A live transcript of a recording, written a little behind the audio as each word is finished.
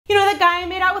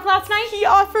last night? He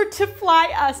offered to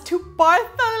fly us to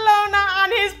Barcelona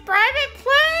on his private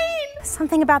plane.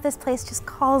 Something about this place just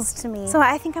calls to me. So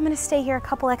I think I'm gonna stay here a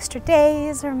couple extra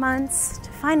days or months to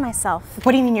find myself.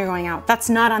 What do you mean you're going out? That's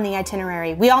not on the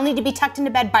itinerary. We all need to be tucked into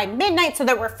bed by midnight so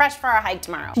that we're fresh for our hike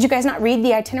tomorrow. Did you guys not read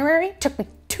the itinerary? It took me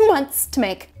 2 months to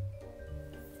make.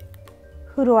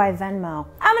 Who do I Venmo?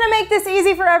 I'm gonna make this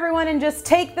easy for everyone and just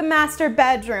take the master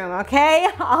bedroom, okay?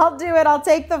 I'll do it, I'll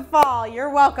take the fall. You're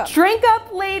welcome. Drink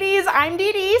up, ladies. I'm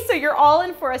Dee Dee, so you're all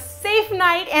in for a safe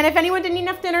night. And if anyone didn't eat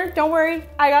enough dinner, don't worry.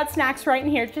 I got snacks right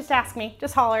in here. Just ask me,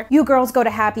 just holler. You girls go to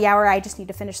happy hour. I just need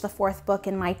to finish the 4th book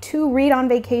in my 2 read on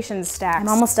vacation stacks. I'm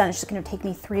almost done. It's just gonna take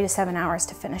me 3 to 7 hours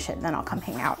to finish it, and then I'll come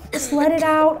hang out. Just let it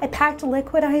out. I packed a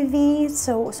liquid IV,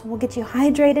 so we'll get you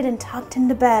hydrated and tucked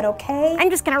into bed, okay? I'm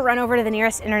just gonna run over to the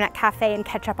nearest internet cafe and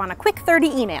catch up on a quick 30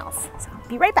 emails. So I'll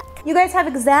be right back. You guys have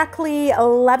exactly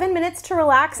 11 minutes to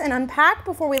relax and unpack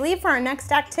before we leave for our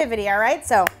next activity, all right?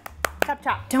 So, chop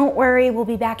chop. Don't worry, we'll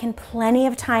be back in plenty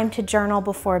of time to journal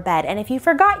before bed. And if you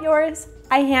forgot yours,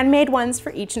 I handmade ones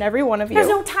for each and every one of you. There's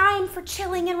no time for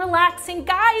chilling and relaxing.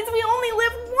 Guys, we only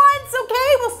live once, okay?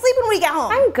 We'll sleep when we get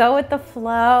home. I'm go with the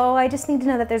flow. I just need to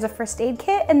know that there's a first aid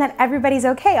kit and that everybody's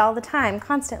okay all the time,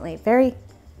 constantly. Very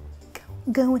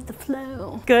go with the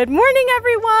flow. Good morning,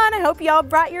 everyone. I hope y'all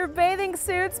brought your bathing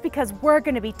suits because we're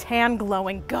gonna be tan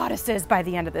glowing goddesses by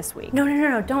the end of this week.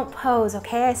 No, don't pose,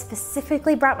 okay? I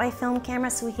specifically brought my film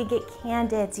camera so we could get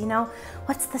candids, you know?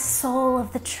 What's the soul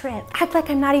of the trip? Act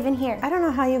like I'm not even here. I don't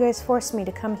know how you guys forced me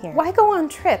to come here. Why go on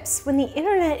trips when the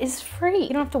internet is free? You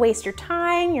don't have to waste your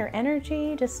time, your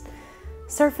energy, just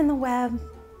surfing the web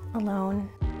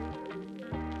alone.